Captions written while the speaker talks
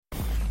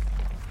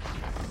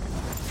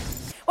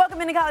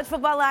Welcome into College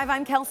Football Live.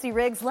 I'm Kelsey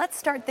Riggs. Let's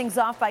start things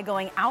off by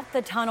going out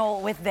the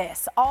tunnel with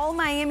this. All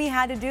Miami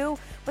had to do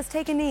was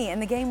take a knee, and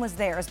the game was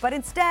theirs. But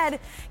instead,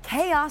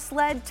 chaos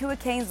led to a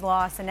Canes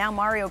loss, and now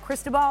Mario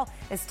Cristobal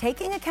is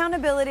taking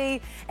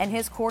accountability, and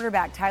his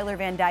quarterback, Tyler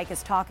Van Dyke,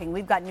 is talking.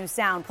 We've got new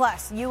sound.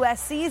 Plus,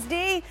 USC's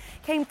D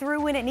came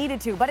through when it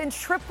needed to, but in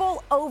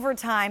triple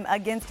overtime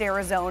against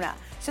Arizona.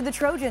 Should the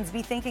Trojans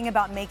be thinking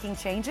about making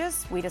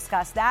changes? We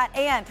discussed that.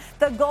 And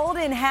the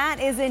golden hat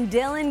is in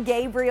Dylan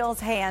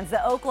Gabriel's hands.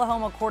 The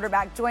Oklahoma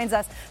quarterback joins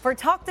us for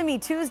Talk to Me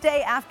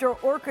Tuesday after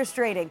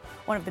orchestrating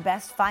one of the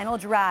best final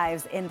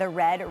drives in the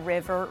Red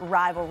River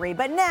rivalry.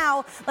 But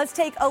now let's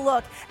take a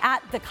look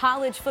at the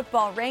college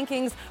football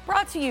rankings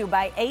brought to you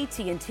by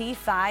AT&T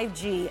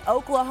 5G.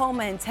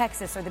 Oklahoma and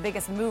Texas are the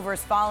biggest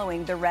movers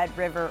following the Red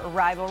River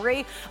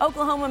rivalry.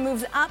 Oklahoma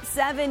moves up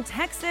 7,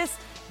 Texas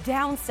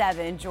down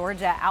 7,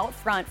 Georgia out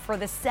front for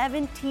the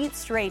 17th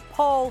straight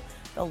poll,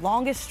 the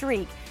longest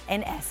streak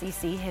in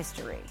SEC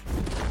history.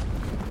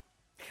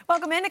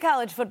 Welcome into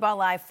College Football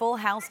Live. Full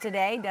house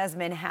today.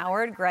 Desmond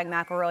Howard, Greg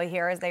McElroy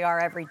here as they are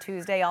every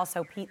Tuesday.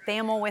 Also Pete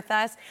Thamel with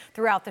us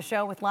throughout the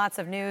show with lots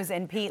of news.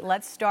 And Pete,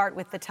 let's start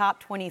with the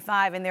top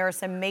 25. And there are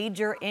some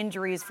major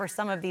injuries for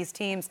some of these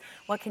teams.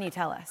 What can you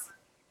tell us?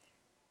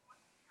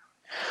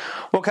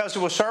 Well, Kelsey,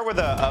 we'll start with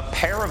a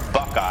pair of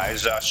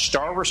Buckeyes.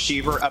 Star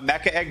receiver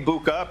Emeka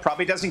Egbuka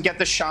probably doesn't get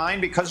the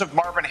shine because of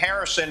Marvin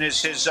Harrison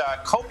is his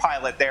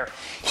co-pilot there.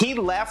 He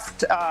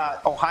left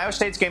Ohio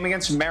State's game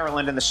against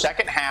Maryland in the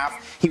second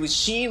half. He was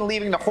seen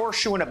leaving the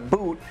horseshoe in a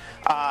boot.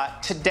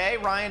 Today,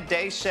 Ryan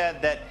Day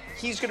said that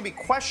he's going to be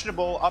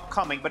questionable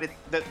upcoming, but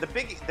the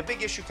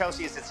big issue,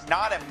 Kelsey, is it's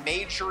not a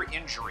major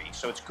injury.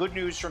 So it's good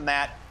news from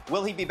that.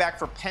 Will he be back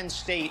for Penn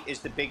State is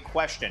the big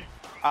question.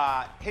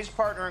 His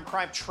partner in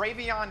crime,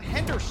 Travion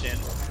Henderson,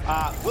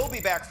 will be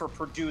back for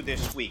Purdue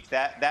this week.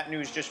 That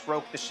news just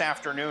broke this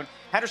afternoon.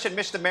 Henderson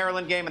missed the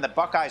Maryland game, and the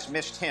Buckeyes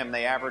missed him.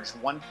 They averaged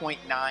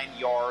 1.9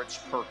 yards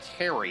per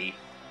carry,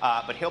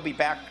 but he'll be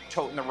back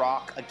toting the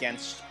rock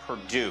against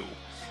Purdue.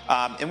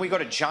 And we go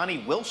to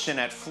Johnny Wilson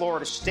at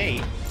Florida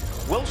State.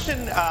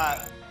 Wilson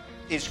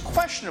is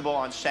questionable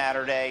on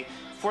Saturday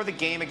for the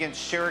game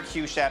against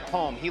Syracuse at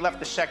home. He left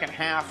the second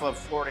half of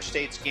Florida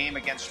State's game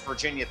against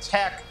Virginia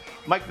Tech.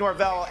 Mike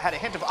Norvell had a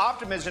hint of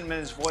optimism in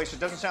his voice. It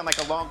doesn't sound like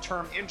a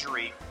long-term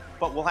injury,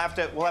 but we'll have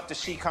to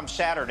see come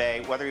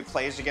Saturday whether he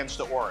plays against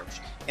the Orange.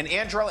 And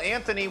Andrell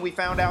Anthony, we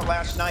found out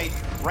last night,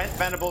 Brent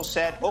Venables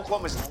said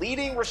Oklahoma's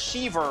leading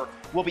receiver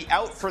will be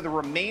out for the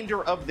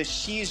remainder of the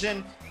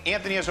season.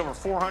 Anthony has over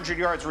 400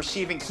 yards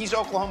receiving. He's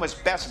Oklahoma's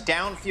best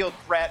downfield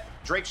threat.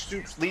 Drake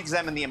Stoops leads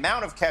them in the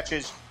amount of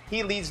catches.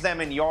 He leads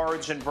them in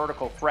yards and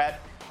vertical threat.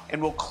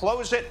 And we'll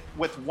close it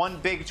with one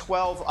Big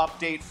 12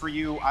 update for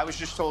you. I was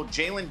just told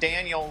Jalen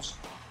Daniels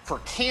for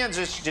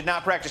Kansas did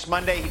not practice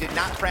Monday. He did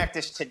not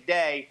practice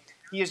today.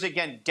 He is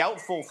again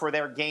doubtful for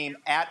their game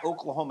at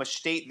Oklahoma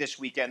State this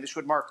weekend. This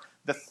would mark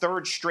the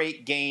third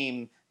straight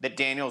game that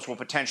Daniels will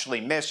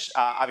potentially miss.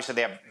 Obviously,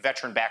 they have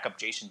veteran backup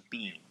Jason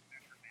Bean.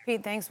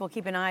 Pete, thanks. We'll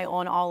keep an eye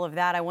on all of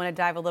that. I want to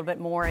dive a little bit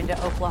more into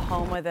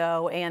Oklahoma,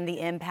 though, and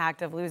the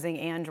impact of losing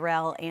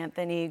Andrell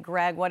Anthony.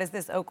 Greg, what does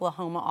this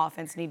Oklahoma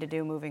offense need to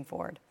do moving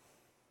forward?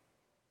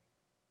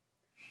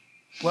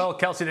 Well,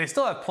 Kelsey, they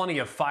still have plenty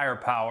of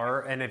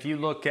firepower, and if you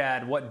look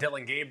at what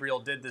Dylan Gabriel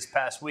did this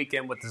past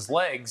weekend with his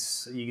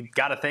legs, you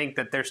got to think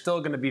that they're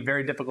still going to be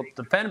very difficult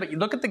to defend. But you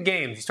look at the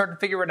games, you start to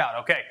figure it out.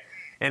 Okay,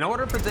 in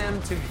order for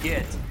them to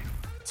get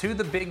to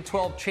the Big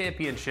 12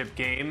 championship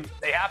game,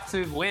 they have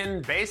to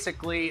win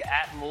basically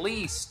at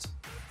least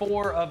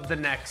 4 of the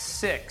next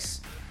 6.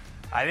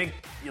 I think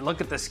you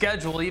look at the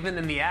schedule, even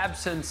in the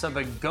absence of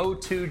a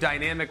go-to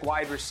dynamic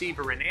wide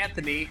receiver in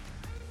Anthony,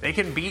 they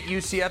can beat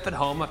UCF at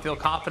home. I feel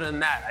confident in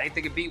that. I think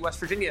they can beat West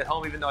Virginia at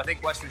home, even though I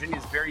think West Virginia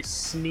is very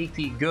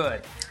sneaky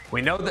good.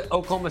 We know that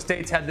Oklahoma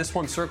State's had this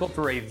one circled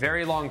for a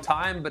very long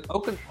time, but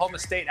Oklahoma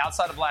State,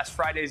 outside of last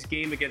Friday's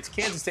game against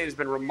Kansas State, has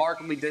been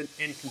remarkably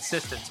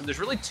inconsistent. So there's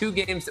really 2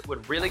 games that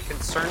would really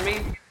concern me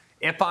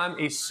if I'm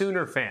a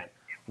Sooner fan.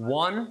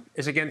 One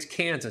is against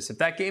Kansas. If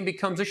that game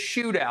becomes a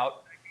shootout,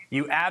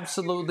 you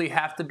absolutely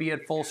have to be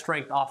at full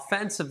strength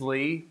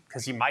offensively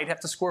because you might have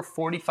to score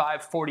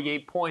 45,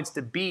 48 points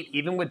to beat,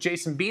 even with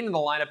Jason Bean in the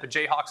lineup, a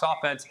Jayhawks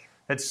offense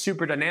that's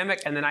super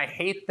dynamic. And then I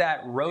hate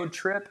that road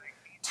trip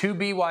to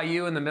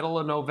BYU in the middle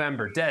of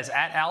November. Des,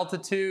 at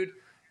altitude,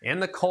 in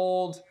the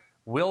cold,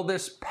 will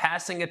this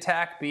passing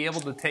attack be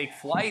able to take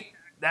flight?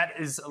 That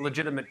is a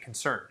legitimate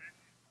concern.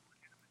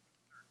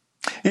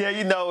 Yeah,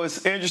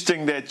 it's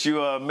interesting that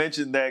you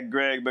mentioned that,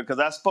 Greg, because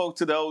I spoke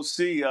to the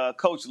OC,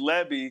 Coach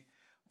Levy,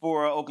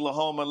 for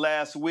Oklahoma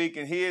last week,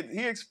 and he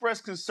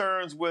expressed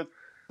concerns with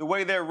the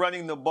way they're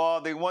running the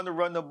ball. They want to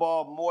run the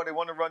ball more. They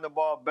want to run the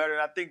ball better,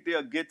 and I think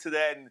they'll get to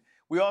that. And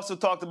we also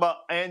talked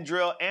about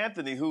Andrell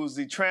Anthony, who's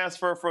the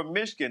transfer from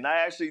Michigan. I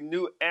actually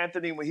knew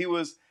Anthony when he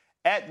was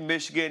at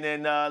Michigan,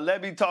 and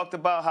Levy talked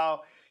about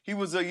how he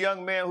was a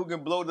young man who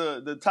can blow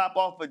the top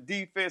off of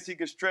defense. He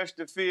could stretch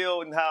the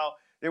field, and how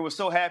they were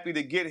so happy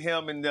to get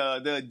him and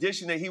the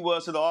addition that he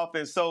was to the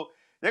offense. So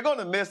They're going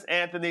to miss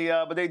Anthony,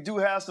 but they do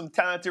have some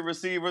talented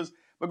receivers.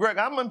 But, Greg,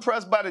 I'm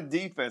impressed by the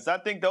defense. I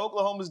think the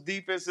Oklahoma's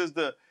defense is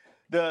the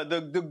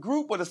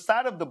group or the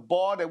side of the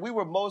ball that we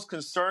were most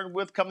concerned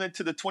with coming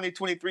into the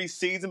 2023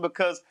 season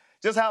because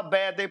just how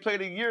bad they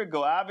played a year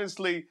ago.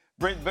 Obviously,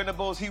 Brent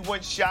Venables, he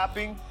went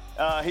shopping.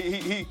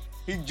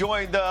 He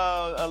joined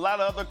a lot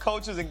of other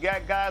coaches and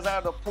got guys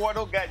out of the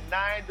portal, got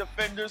 9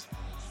 defenders,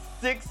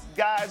 6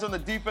 guys on the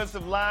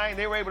defensive line.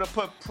 They were able to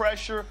put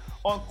pressure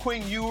on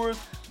Quinn Ewers,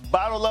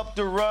 bottle up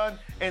the run,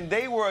 and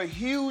they were a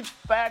huge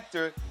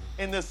factor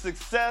in the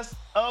success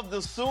of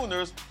the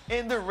Sooners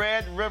in the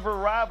Red River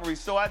rivalry.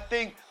 So I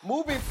think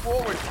moving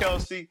forward,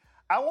 Kelsey,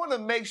 I want to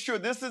make sure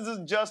this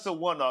isn't just a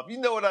one-off. You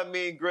know what I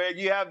mean, Greg?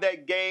 You have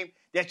that game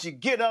that you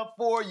get up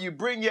for, you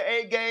bring your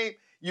A game,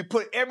 you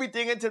put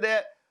everything into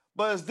that.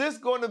 But is this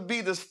going to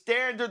be the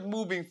standard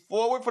moving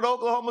forward for the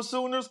Oklahoma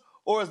Sooners,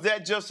 or is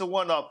that just a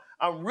one-off?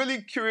 I'm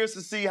really curious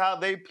to see how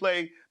they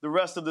play the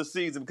rest of the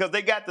season because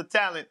they got the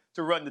talent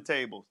to run the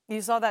tables.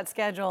 You saw that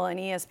schedule, and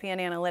ESPN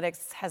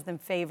Analytics has them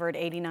favored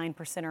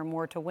 89% or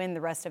more to win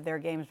the rest of their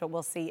games, but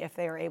we'll see if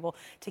they are able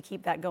to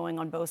keep that going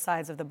on both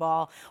sides of the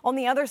ball. On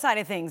the other side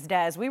of things,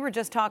 Des, we were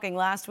just talking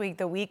last week,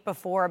 the week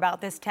before,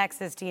 about this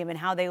Texas team and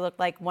how they look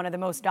like one of the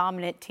most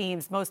dominant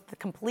teams, most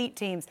complete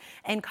teams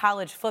in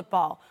college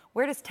football.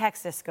 Where does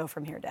Texas go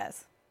from here, Des?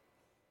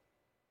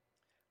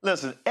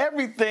 Listen,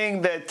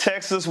 everything that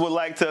Texas would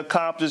like to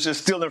accomplish is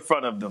still in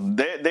front of them.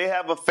 They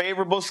have a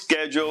favorable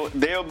schedule.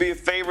 They'll be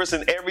favorites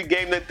in every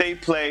game that they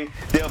play.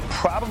 They'll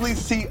probably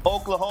see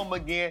Oklahoma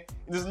again.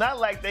 It's not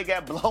like they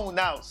got blown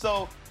out.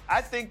 So I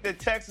think that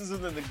Texas is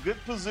in a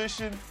good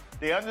position.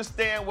 They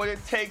understand what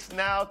it takes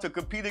now to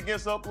compete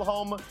against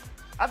Oklahoma.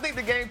 I think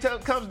the game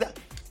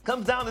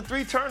comes down to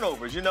 3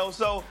 turnovers,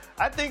 So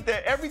I think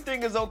that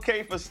everything is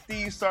okay for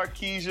Steve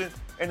Sarkisian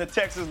and the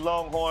Texas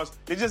Longhorns.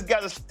 They just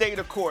got to stay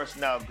the course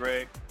now,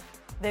 Greg.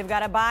 They've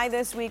got a bye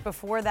this week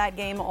before that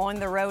game on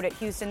the road at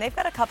Houston. They've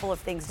got a couple of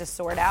things to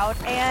sort out,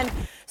 and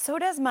so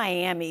does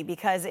Miami,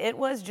 because it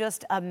was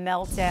just a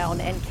meltdown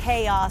and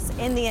chaos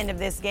in the end of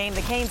this game.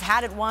 The Canes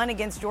had it won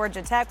against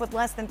Georgia Tech with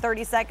less than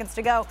 30 seconds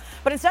to go,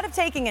 but instead of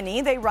taking a knee,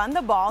 they run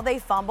the ball, they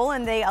fumble,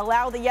 and they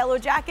allow the Yellow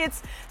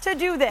Jackets to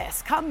do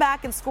this. Come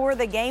back and score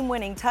the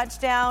game-winning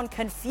touchdown.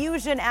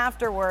 Confusion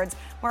afterwards.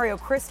 Mario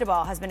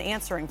Cristobal has been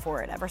answering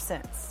for it ever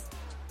since.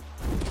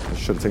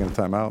 Should have taken a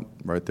timeout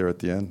right there at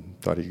the end.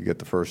 Thought he could get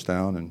the first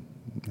down, and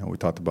we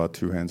talked about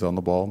 2 hands on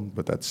the ball,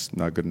 but that's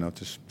not good enough.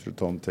 Just should have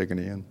told him to take a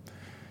knee, and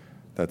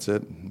that's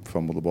it.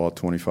 Fumbled the ball at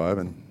 25,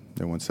 and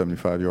they went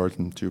 75 yards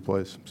in 2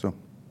 plays. So,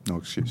 no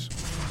excuse.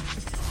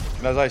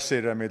 And as I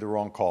stated, I made the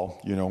wrong call.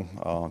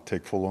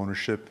 Take full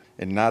ownership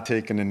and not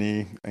taking a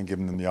knee and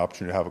giving them the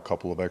opportunity to have a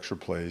couple of extra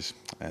plays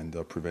and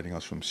preventing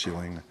us from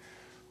sealing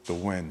the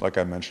win. Like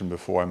I mentioned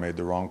before, I made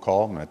the wrong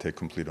call, and I take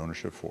complete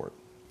ownership for it.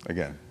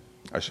 Again,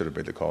 I should have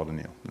made the call to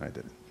kneel, and I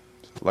didn't.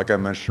 Like I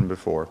mentioned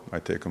before, I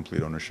take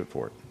complete ownership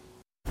for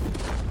it.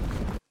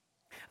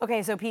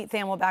 Okay, so Pete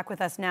Thamel back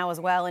with us now as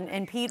well.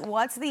 And Pete,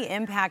 what's the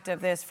impact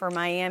of this for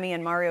Miami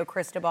and Mario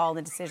Cristobal,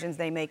 the decisions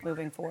they make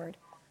moving forward?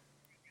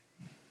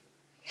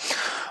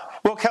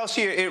 Well,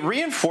 Kelsey, it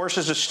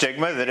reinforces a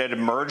stigma that had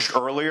emerged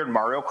earlier in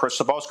Mario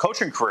Cristobal's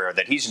coaching career,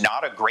 that he's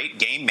not a great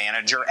game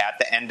manager at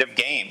the end of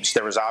games.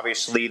 There was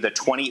obviously the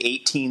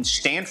 2018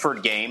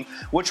 Stanford game,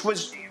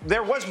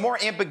 there was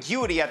more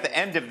ambiguity at the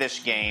end of this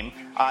game.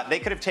 They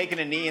could have taken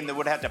a knee and they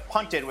would have had to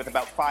punt it with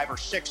about 5 or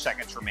 6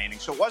 seconds remaining.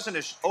 So it wasn't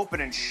as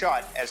open and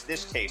shut as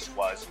this case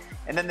was.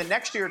 And then the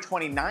next year,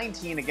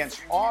 2019,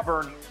 against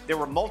Auburn, there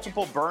were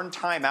multiple burn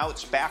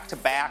timeouts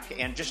back-to-back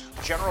and just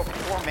general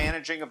poor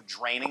managing of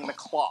draining the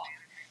clock.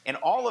 And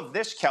all of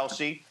this,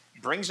 Kelsey,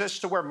 brings us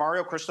to where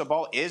Mario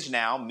Cristobal is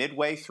now,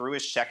 midway through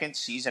his 2nd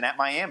season at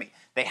Miami.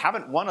 They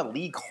haven't won a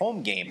league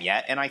home game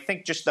yet, and I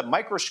think just the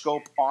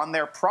microscope on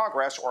their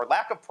progress or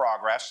lack of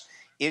progress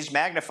is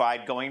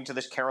magnified going into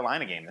this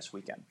Carolina game this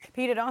weekend.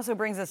 Pete, it also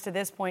brings us to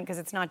this point because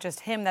it's not just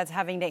him that's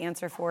having to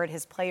answer for it.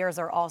 His players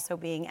are also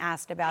being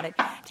asked about it.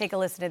 Take a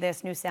listen to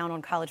this new sound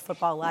on College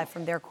Football Live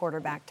from their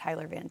quarterback,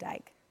 Tyler Van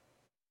Dyke.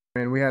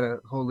 And we had a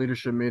whole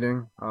leadership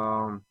meeting.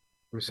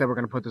 We said we're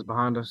going to put this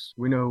behind us.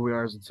 We know who we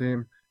are as a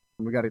team.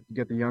 We got to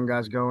get the young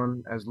guys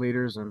going as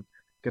leaders and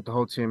get the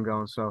whole team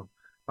going. So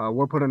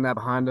we're putting that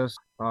behind us.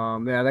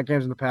 That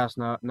game's in the past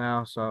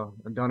now, so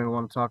I don't even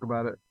want to talk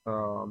about it.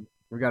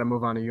 We got to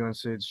move on to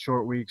UNC. It's a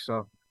short week,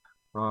 so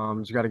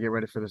just got to get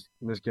ready for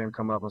this game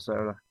coming up on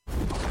Saturday.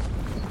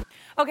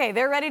 Okay,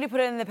 they're ready to put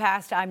it in the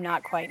past. I'm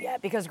not quite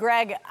yet because,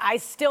 Greg, I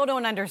still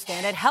don't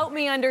understand it. Help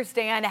me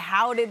understand,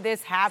 how did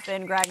this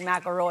happen, Greg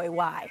McElroy?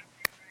 Why?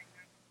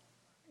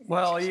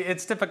 Well,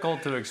 it's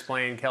difficult to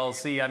explain,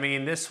 Kelsey. I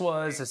mean, this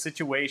was a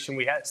situation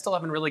we still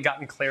haven't really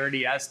gotten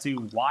clarity as to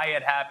why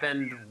it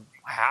happened,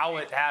 how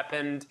it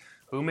happened,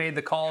 who made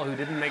the call, who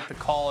didn't make the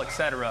call,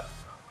 etc.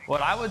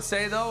 What I would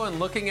say, though, in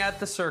looking at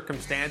the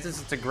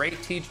circumstances, it's a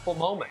great teachable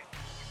moment.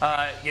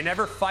 You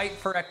never fight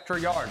for extra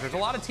yards. There's a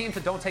lot of teams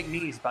that don't take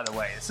knees, by the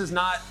way. This is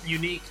not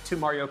unique to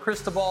Mario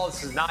Cristobal.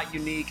 This is not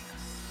unique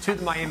to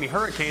the Miami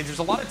Hurricanes, there's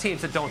a lot of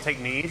teams that don't take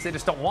knees. They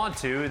just don't want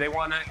to. They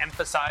want to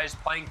emphasize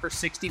playing for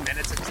 60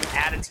 minutes. It's an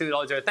attitude,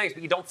 all these other things,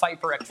 but you don't fight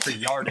for extra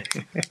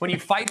yardage. When you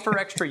fight for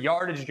extra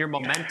yardage, your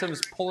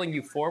momentum's pulling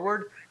you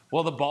forward.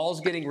 Well, the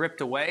ball's getting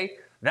ripped away.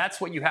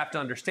 That's what you have to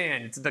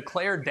understand. It's a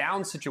declare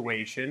down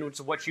situation, which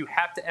is what you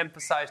have to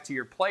emphasize to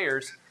your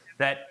players,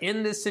 that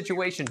in this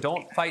situation,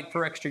 don't fight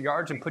for extra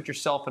yards and put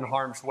yourself in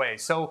harm's way.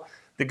 So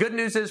the good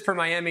news is for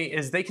Miami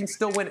is they can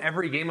still win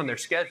every game on their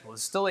schedule.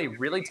 It's still a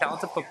really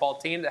talented football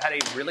team that had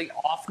a really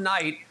off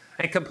night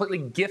and completely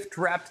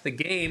gift-wrapped the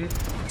game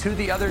to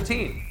the other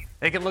team.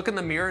 They can look in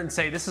the mirror and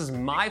say, this is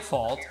my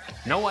fault.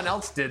 No one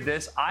else did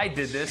this. I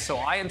did this, so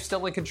I am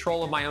still in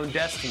control of my own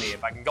destiny.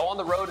 If I can go on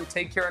the road and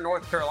take care of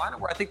North Carolina,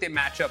 where I think they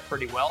match up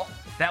pretty well,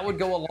 that would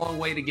go a long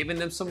way to giving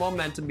them some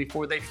momentum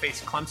before they face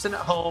Clemson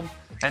at home.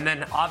 And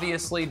then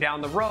obviously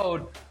down the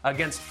road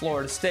against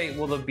Florida State,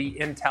 will they be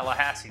in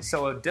Tallahassee.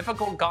 So a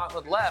difficult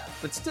gauntlet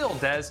left, but still,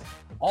 Des,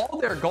 all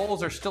their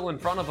goals are still in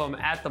front of them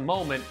at the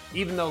moment,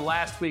 even though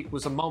last week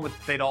was a moment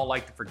that they'd all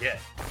like to forget.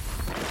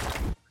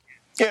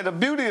 Yeah, the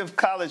beauty of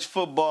college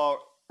football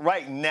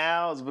right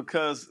now is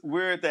because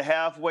we're at the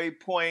halfway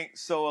point.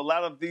 So a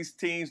lot of these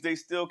teams, they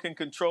still can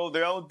control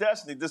their own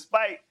destiny,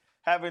 despite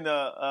having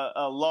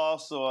a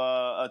loss or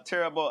a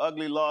terrible,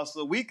 ugly loss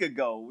a week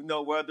ago. You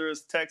know, whether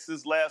it's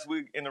Texas last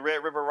week in the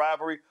Red River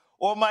rivalry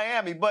or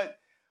Miami. But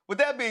with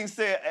that being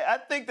said, I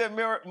think that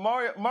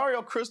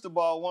Mario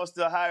Cristobal wants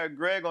to hire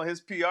Greg on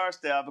his PR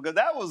staff, because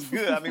that was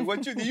good. I mean,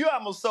 what you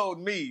almost sold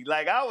me.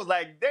 Like, I was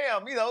like,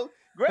 damn, you know,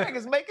 Greg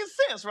is making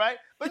sense, right?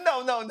 But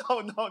no.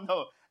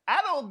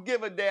 I don't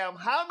give a damn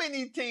how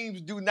many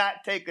teams do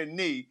not take a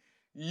knee.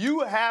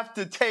 You have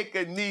to take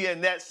a knee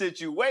in that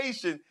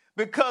situation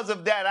because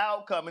of that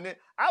outcome. And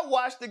I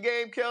watched the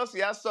game,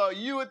 Kelsey. I saw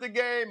you at the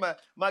game,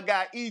 my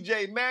guy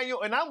EJ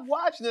Manuel, and I'm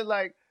watching it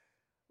like,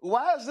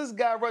 why is this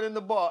guy running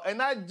the ball?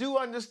 And I do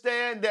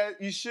understand that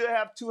you should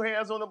have two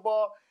hands on the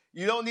ball.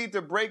 You don't need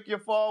to break your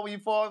fall when you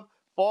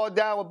fall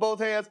down with both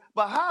hands.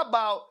 But how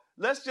about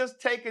let's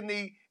just take a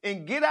knee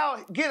and get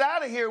out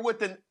of here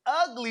with an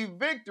ugly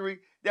victory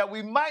that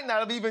we might not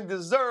have even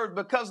deserved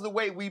because of the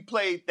way we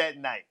played that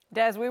night.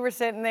 Des, we were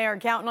sitting there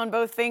counting on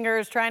both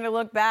fingers, trying to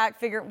look back,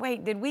 figure,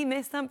 wait, did we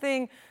miss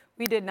something?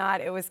 We did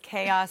not. It was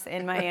chaos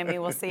in Miami.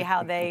 We'll see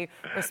how they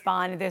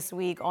respond this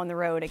week on the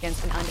road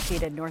against an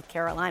undefeated North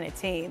Carolina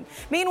team.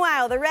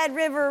 Meanwhile, the Red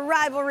River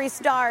rivalry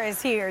star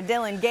is here.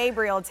 Dylan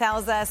Gabriel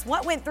tells us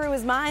what went through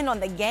his mind on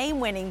the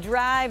game-winning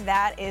drive.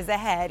 That is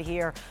ahead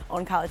here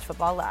on College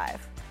Football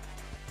Live.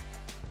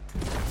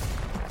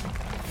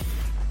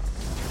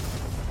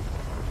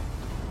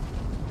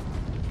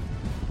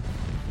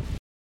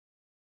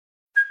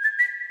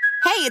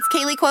 Hey, it's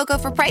Kaylee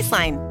Cuoco for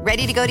Priceline.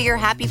 Ready to go to your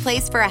happy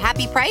place for a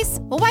happy price?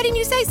 Well, why didn't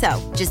you say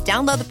so? Just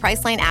download the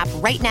Priceline app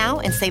right now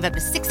and save up to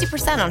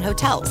 60% on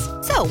hotels.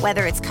 So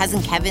whether it's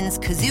Cousin Kevin's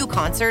Kazoo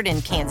Concert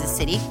in Kansas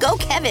City, go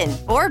Kevin,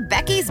 or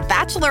Becky's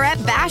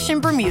Bachelorette Bash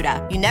in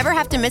Bermuda, you never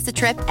have to miss a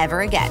trip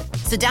ever again.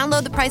 So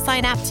download the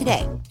Priceline app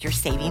today. Your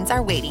savings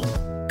are waiting.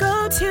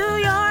 Go to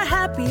your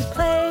happy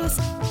place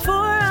for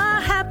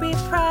a happy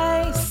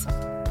price.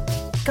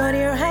 Go to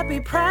your happy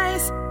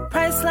price,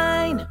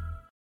 Priceline.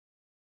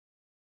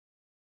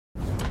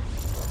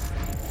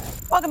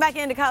 Welcome back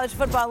into College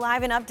Football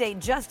Live. An update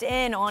just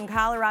in on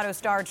Colorado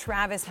star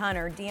Travis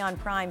Hunter. Deion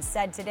Prime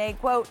said today,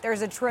 quote,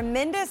 there's a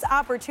tremendous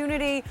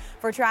opportunity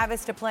for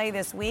Travis to play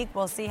this week.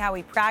 We'll see how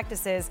he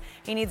practices.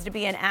 He needs to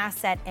be an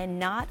asset and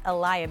not a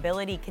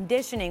liability.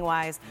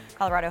 Conditioning-wise,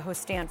 Colorado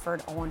hosts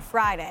Stanford on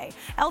Friday.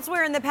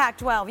 Elsewhere in the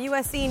Pac-12,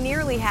 USC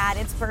nearly had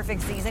its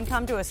perfect season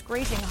come to a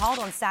screeching halt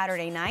on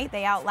Saturday night.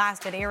 They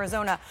outlasted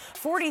Arizona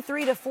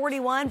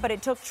 43-41, but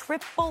it took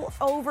triple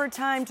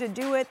overtime to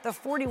do it. The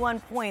 41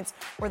 points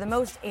were the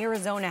most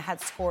Arizona had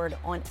scored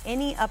on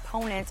any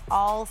opponent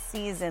all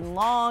season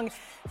long.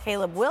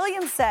 Caleb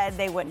Williams said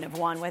they wouldn't have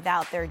won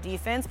without their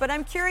defense, but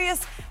I'm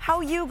curious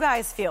how you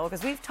guys feel,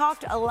 because we've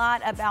talked a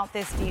lot about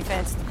this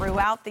defense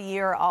throughout the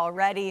year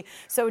already.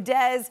 So,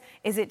 Des,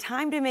 is it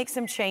time to make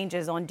some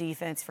changes on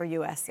defense for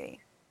USC?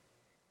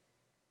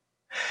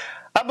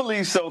 I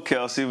believe so,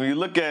 Kelsey. When you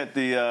look at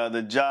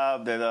the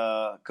job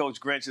that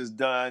Coach Grinch has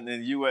done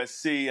in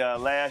USC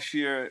last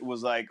year, it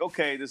was like,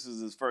 okay, this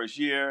is his first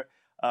year.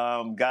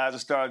 Guys are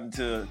starting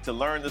to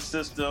learn the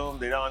system.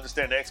 They don't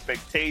understand the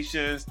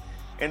expectations.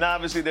 And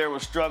obviously there were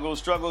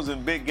struggles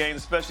in big games,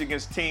 especially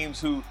against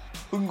teams who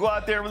can go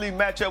out there and really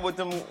match up with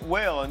them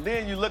well. And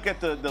then you look at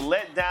the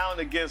letdown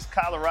against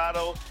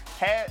Colorado,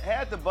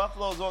 had the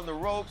Buffaloes on the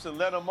ropes and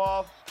let them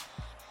off.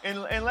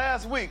 And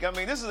last week, I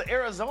mean, this is an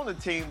Arizona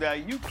team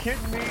that, you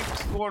kidding me,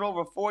 scored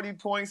over 40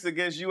 points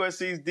against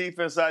USC's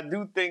defense. I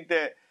do think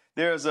that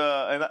there's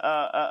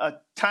a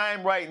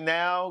time right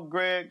now,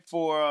 Greg,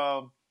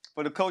 for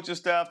the coaching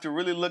staff to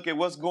really look at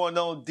what's going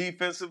on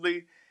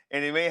defensively,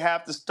 and they may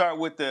have to start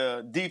with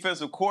the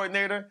defensive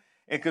coordinator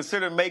and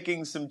consider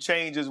making some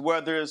changes,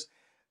 whether it's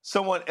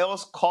someone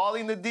else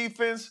calling the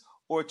defense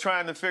or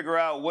trying to figure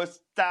out what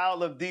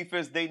style of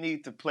defense they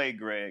need to play,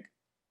 Greg.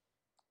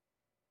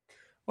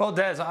 Well,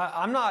 Des,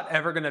 I'm not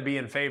ever going to be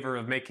in favor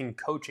of making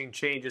coaching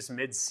changes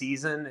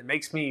mid-season. It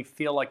makes me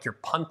feel like you're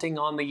punting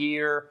on the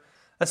year,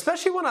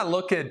 especially when I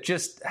look at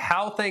just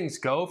how things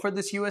go for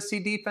this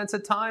USC defense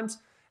at times.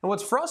 And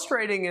what's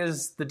frustrating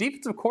is the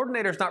defensive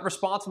coordinator is not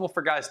responsible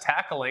for guys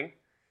tackling.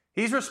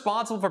 He's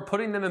responsible for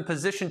putting them in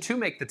position to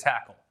make the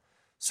tackle.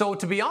 So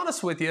to be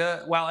honest with you,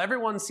 while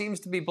everyone seems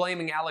to be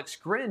blaming Alex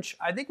Grinch,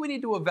 I think we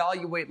need to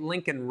evaluate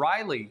Lincoln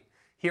Riley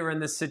here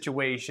in this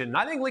situation.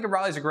 I think Lincoln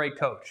Riley's a great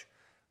coach.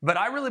 But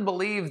I really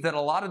believe that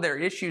a lot of their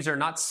issues are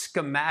not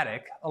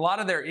schematic. A lot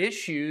of their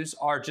issues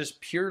are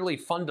just purely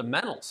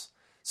fundamentals.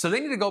 So they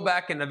need to go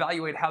back and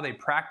evaluate how they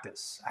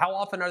practice. How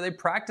often are they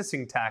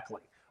practicing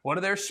tackling? What do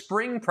their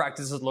spring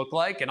practices look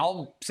like? And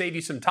I'll save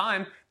you some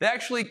time. They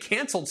actually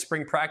canceled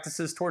spring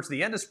practices towards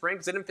the end of spring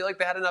because they didn't feel like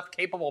they had enough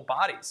capable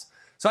bodies.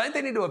 So I think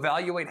they need to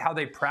evaluate how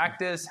they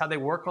practice, how they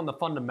work on the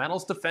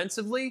fundamentals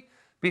defensively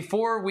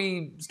before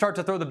we start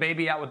to throw the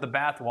baby out with the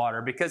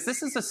bathwater, because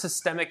this is a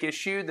systemic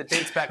issue that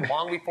dates back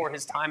long before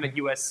his time at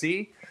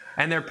USC,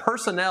 and their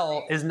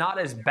personnel is not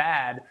as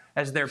bad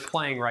as they're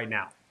playing right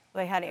now.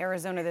 They had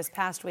Arizona this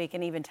past week,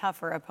 an even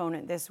tougher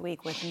opponent this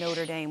week with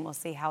Notre Dame. We'll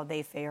see how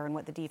they fare and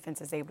what the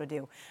defense is able to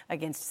do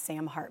against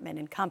Sam Hartman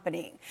and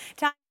company.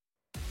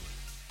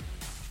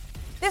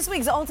 This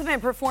week's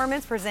Ultimate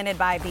Performance, presented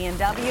by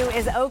BMW,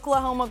 is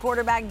Oklahoma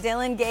quarterback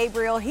Dillon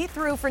Gabriel. He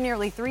threw for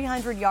nearly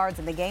 300 yards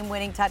in the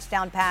game-winning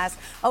touchdown pass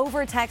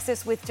over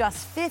Texas with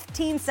just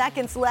 15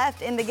 seconds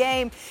left in the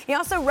game. He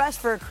also rushed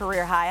for a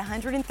career-high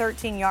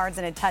 113 yards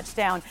and a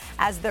touchdown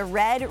as the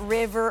Red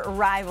River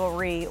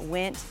rivalry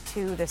went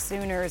to the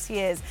Sooners.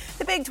 He is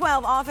the Big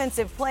 12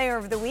 Offensive Player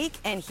of the Week,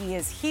 and he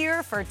is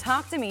here for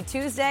Talk to Me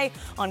Tuesday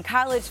on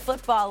College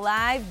Football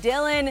Live.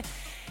 Dillon,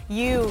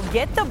 you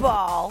get the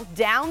ball,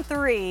 down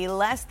 3,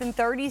 less than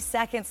 30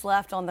 seconds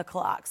left on the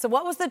clock. So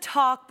what was the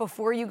talk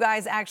before you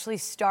guys actually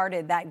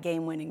started that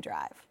game-winning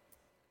drive?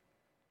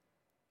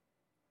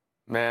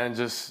 Man,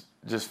 just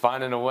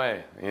finding a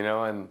way,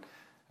 and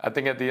I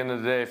think at the end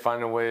of the day,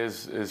 finding a way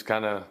is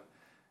kind of,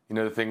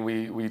 the thing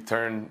we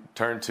turn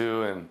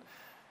to, and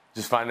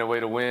just finding a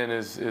way to win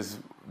is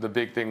the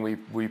big thing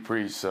we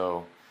preach.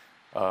 So,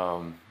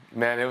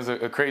 man, it was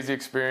a crazy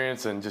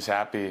experience, and just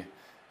happy,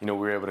 we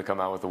were able to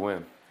come out with a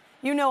win.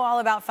 You know all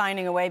about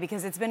finding a way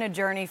because it's been a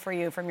journey for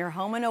you from your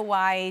home in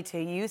Hawaii to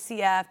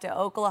UCF to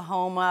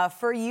Oklahoma.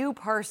 For you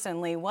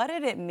personally, what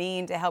did it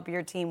mean to help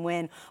your team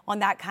win on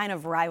that kind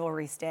of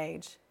rivalry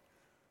stage?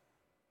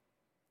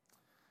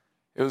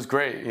 It was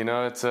great.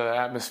 It's an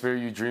atmosphere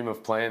you dream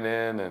of playing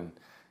in, and,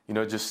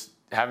 just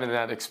having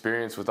that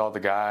experience with all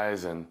the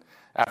guys. And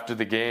after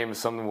the game is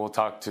something we'll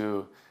talk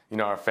to,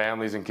 our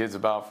families and kids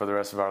about for the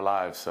rest of our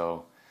lives.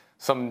 So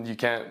something you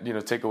can't,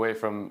 take away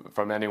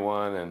from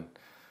anyone, and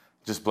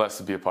just blessed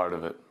to be a part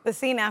of it. The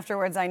scene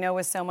afterwards, I know,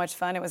 was so much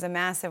fun. It was a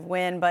massive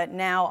win, but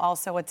now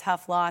also a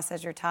tough loss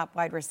as your top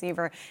wide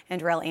receiver,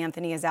 Andrell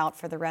Anthony, is out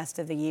for the rest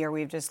of the year.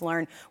 We've just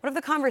learned. What have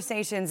the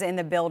conversations in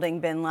the building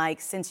been like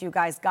since you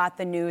guys got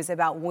the news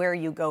about where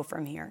you go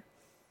from here?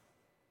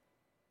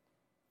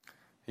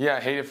 Yeah, I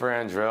hate it for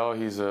Andrell.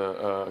 He's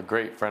a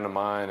great friend of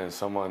mine and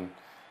someone,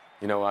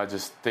 I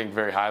just think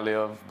very highly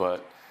of.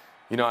 But,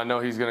 I know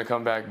he's going to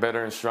come back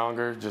better and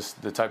stronger, just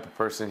the type of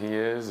person he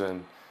is.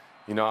 And,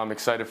 I'm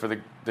excited for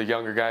the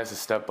younger guys to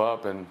step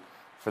up and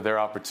for their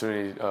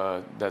opportunity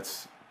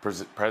that's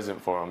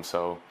present for them.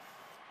 So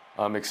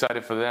I'm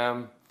excited for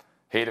them.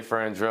 Hate it for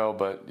Andrell,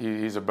 but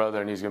he's a brother,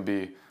 and he's going to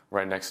be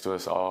right next to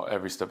us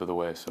every step of the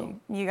way. So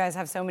you guys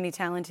have so many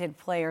talented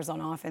players on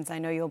offense. I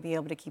know you'll be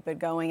able to keep it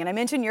going. And I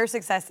mentioned your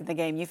success in the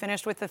game. You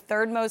finished with the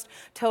 3rd most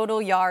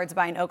total yards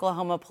by an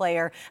Oklahoma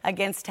player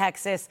against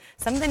Texas.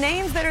 Some of the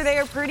names that are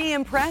there are pretty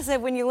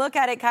impressive when you look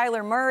at it.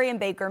 Kyler Murray and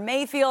Baker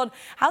Mayfield.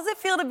 How's it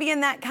feel to be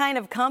in that kind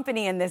of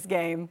company in this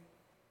game?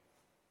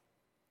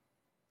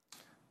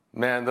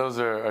 Man, those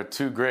are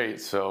two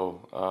great.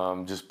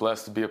 So just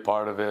blessed to be a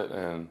part of it.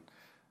 And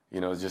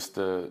just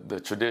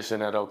the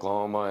tradition at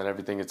Oklahoma and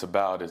everything it's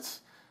about, it's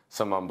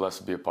something I'm blessed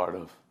to be a part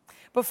of.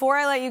 Before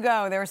I let you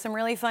go, there were some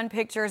really fun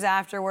pictures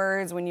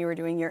afterwards when you were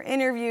doing your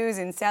interviews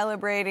and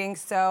celebrating.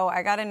 So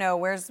I got to know,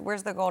 where's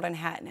the golden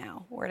hat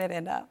now? Where did it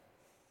end up?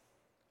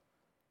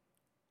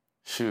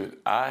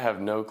 Shoot, I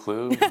have no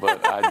clue,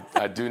 but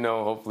I do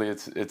know hopefully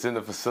it's in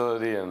the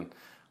facility, and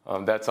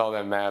that's all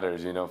that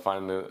matters,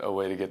 finding a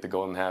way to get the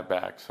golden hat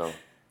back. So.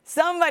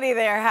 Somebody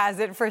there has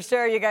it for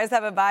sure. You guys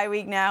have a bye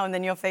week now, and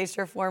then you'll face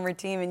your former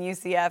team in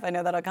UCF. I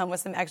know that'll come with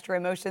some extra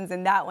emotions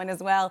in that one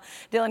as well.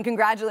 Dillon,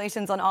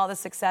 congratulations on all the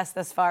success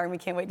thus far, and we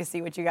can't wait to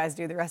see what you guys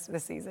do the rest of the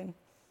season.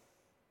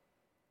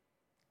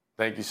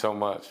 Thank you so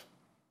much.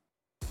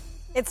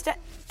 It's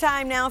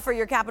time now for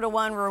your Capital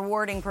One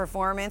rewarding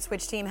performance.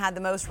 Which team had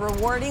the most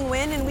rewarding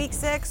win in Week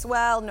 6?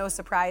 Well, no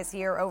surprise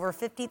here. Over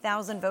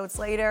 50,000 votes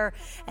later,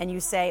 and you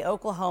say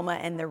Oklahoma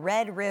and the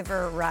Red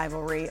River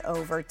rivalry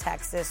over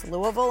Texas.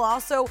 Louisville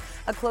also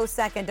a close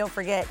second. Don't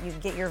forget, you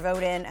can get your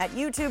vote in at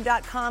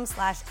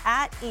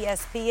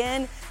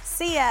youtube.com/@ESPN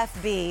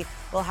CFB.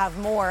 We'll have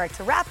more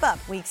to wrap up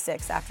Week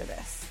 6 after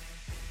this.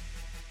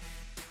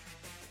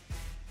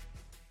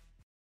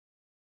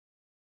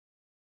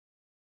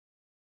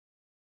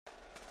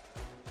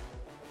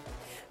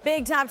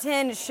 Big Top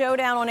 10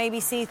 showdown on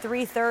ABC,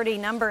 3:30.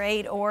 Number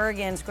 8,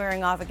 Oregon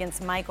squaring off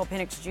against Michael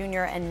Penix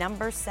Jr. and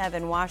number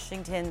 7,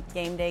 Washington.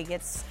 Game day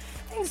gets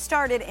things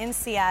started in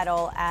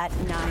Seattle at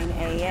 9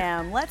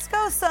 a.m. Let's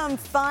go some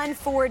fun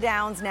 4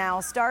 downs now,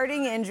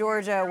 starting in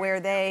Georgia where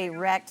they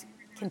wrecked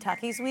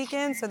Kentucky's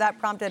weekend. So that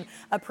prompted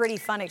a pretty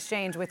fun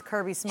exchange with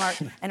Kirby Smart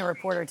and a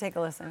reporter. Take a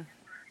listen.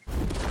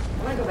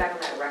 I want to go back on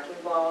that wrecking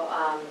ball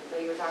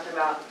that you were talking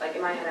about. Like,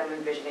 in my head, I'm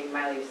envisioning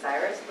Miley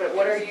Cyrus. But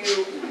what are you,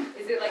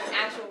 is it like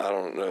actual? I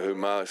don't know who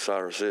Miley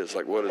Cyrus is.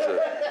 Like, what is it?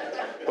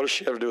 What does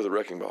she have to do with a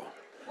wrecking ball?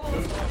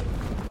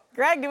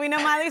 Greg, do we know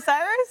Miley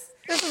Cyrus?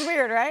 This is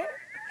weird, right?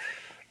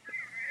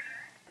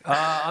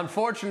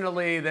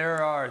 Unfortunately,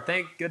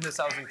 thank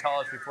goodness I was in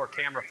college before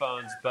camera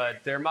phones,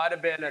 but there might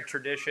have been a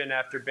tradition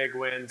after big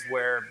wins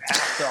where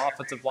half the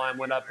offensive line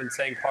went up and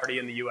sang Party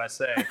in the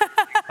USA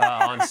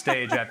on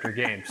stage after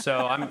games.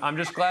 So I'm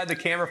just glad the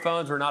camera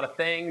phones were not a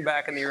thing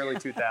back in the early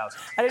 2000s.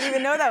 I didn't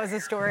even know that was a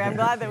story. I'm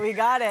glad that we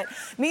got it.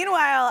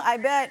 Meanwhile, I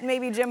bet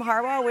maybe Jim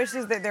Harbaugh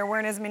wishes that there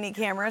weren't as many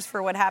cameras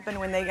for what happened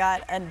when they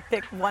got and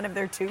picked one of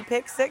their 2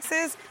 pick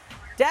sixes.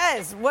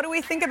 Des, what do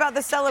we think about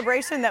the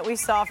celebration that we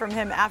saw from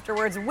him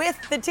afterwards with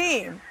the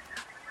team?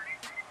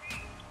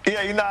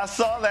 Yeah, I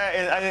saw that,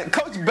 and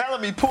Coach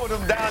Bellamy pulled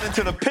him down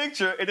into the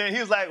picture, and then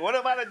he was like, what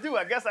am I to do?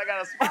 I guess I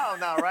got to smile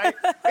now, right?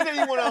 And then he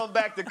went on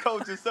back to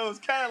coaching, so it's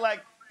kind of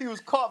like he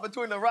was caught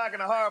between the rock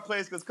and the hard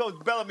place because Coach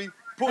Bellamy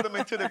pulled him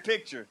into the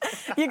picture.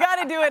 You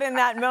got to do it in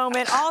that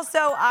moment.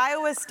 Also,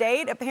 Iowa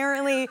State,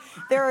 apparently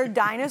there are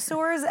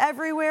dinosaurs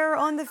everywhere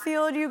on the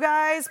field, you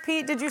guys.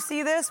 Pete, did you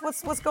see this?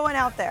 What's going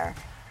out there?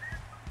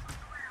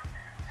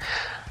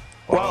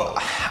 Well,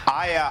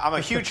 I'm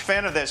a huge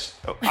fan of this.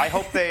 I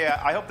hope they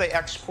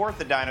export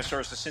the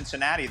dinosaurs to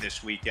Cincinnati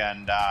this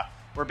weekend.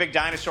 We're a big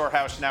dinosaur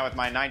house now with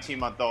my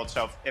 19-month-old.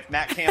 So if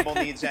Matt Campbell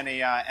needs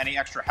any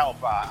extra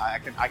help, I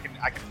can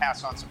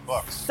pass on some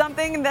books.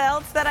 Something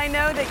else that I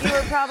know that you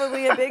were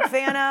probably a big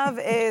fan of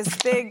is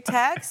Big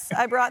Tex.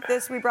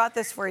 We brought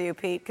this for you,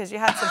 Pete, because you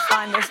had some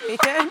fun this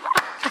weekend.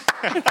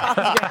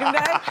 College game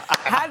day.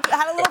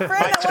 Had a little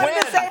friend that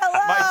wanted to say hello.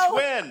 My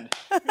twin.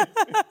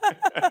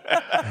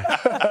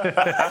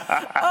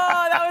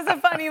 Oh, that was a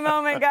funny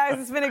moment, guys.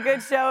 It's been a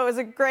good show. It was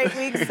a great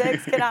week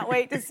 6. Cannot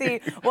wait to see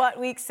what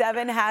week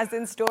 7 has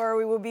in store.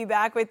 We will be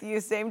back with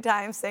you same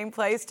time, same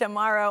place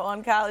tomorrow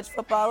on College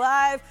Football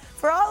Live.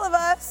 For all of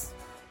us,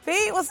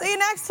 Pete, we'll see you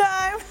next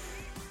time.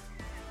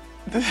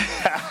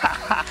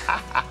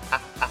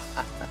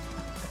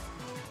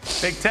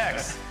 Big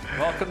Tex.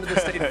 Welcome to the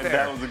State Fair.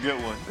 That was a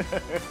good one.